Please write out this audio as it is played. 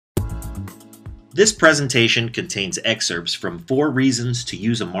This presentation contains excerpts from 4 Reasons to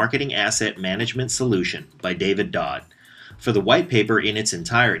Use a Marketing Asset Management Solution by David Dodd. For the white paper in its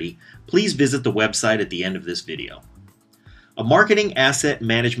entirety, please visit the website at the end of this video. A marketing asset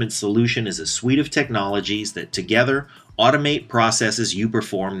management solution is a suite of technologies that together automate processes you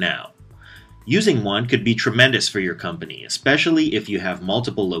perform now. Using one could be tremendous for your company, especially if you have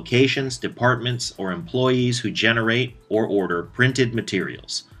multiple locations, departments, or employees who generate or order printed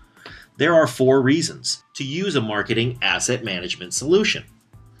materials. There are 4 reasons to use a marketing asset management solution: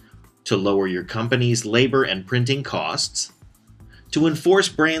 to lower your company's labor and printing costs, to enforce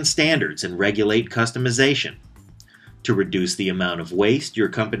brand standards and regulate customization, to reduce the amount of waste your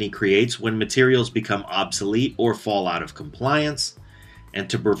company creates when materials become obsolete or fall out of compliance, and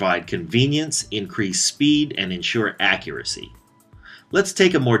to provide convenience, increase speed, and ensure accuracy. Let's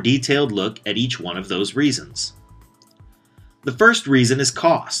take a more detailed look at each one of those reasons. The first reason is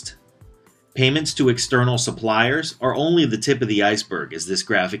cost. Payments to external suppliers are only the tip of the iceberg, as this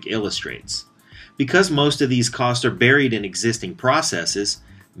graphic illustrates. Because most of these costs are buried in existing processes,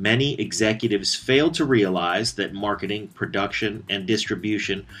 many executives fail to realize that marketing, production, and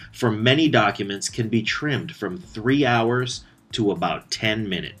distribution for many documents can be trimmed from 3 hours to about 10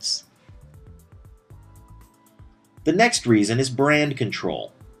 minutes. The next reason is brand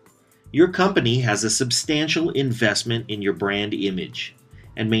control. Your company has a substantial investment in your brand image,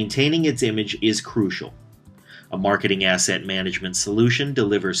 and maintaining its image is crucial. A marketing asset management solution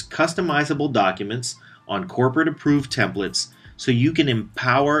delivers customizable documents on corporate-approved templates so you can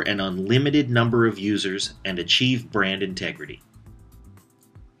empower an unlimited number of users and achieve brand integrity.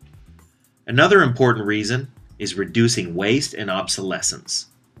 Another important reason is reducing waste and obsolescence.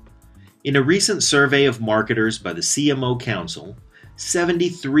 In a recent survey of marketers by the CMO Council,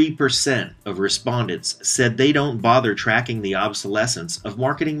 73% of respondents said they don't bother tracking the obsolescence of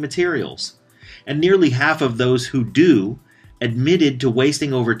marketing materials, and nearly half of those who do admitted to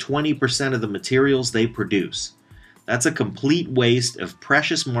wasting over 20% of the materials they produce. That's a complete waste of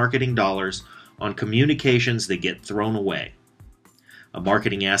precious marketing dollars on communications that get thrown away. A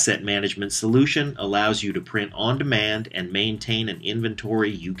marketing asset management solution allows you to print on demand and maintain an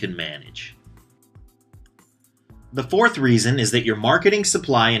inventory you can manage. The fourth reason is that your marketing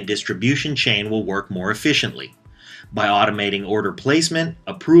supply and distribution chain will work more efficiently. By automating order placement,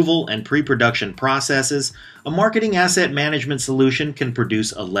 approval, and pre-production processes, a marketing asset management solution can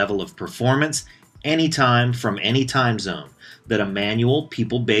produce a level of performance anytime from any time zone that a manual,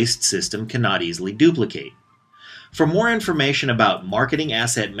 people-based system cannot easily duplicate. For more information about marketing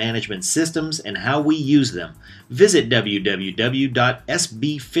asset management systems and how we use them, visit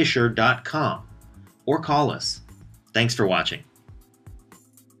www.sbfischer.com or call us. Thanks for watching.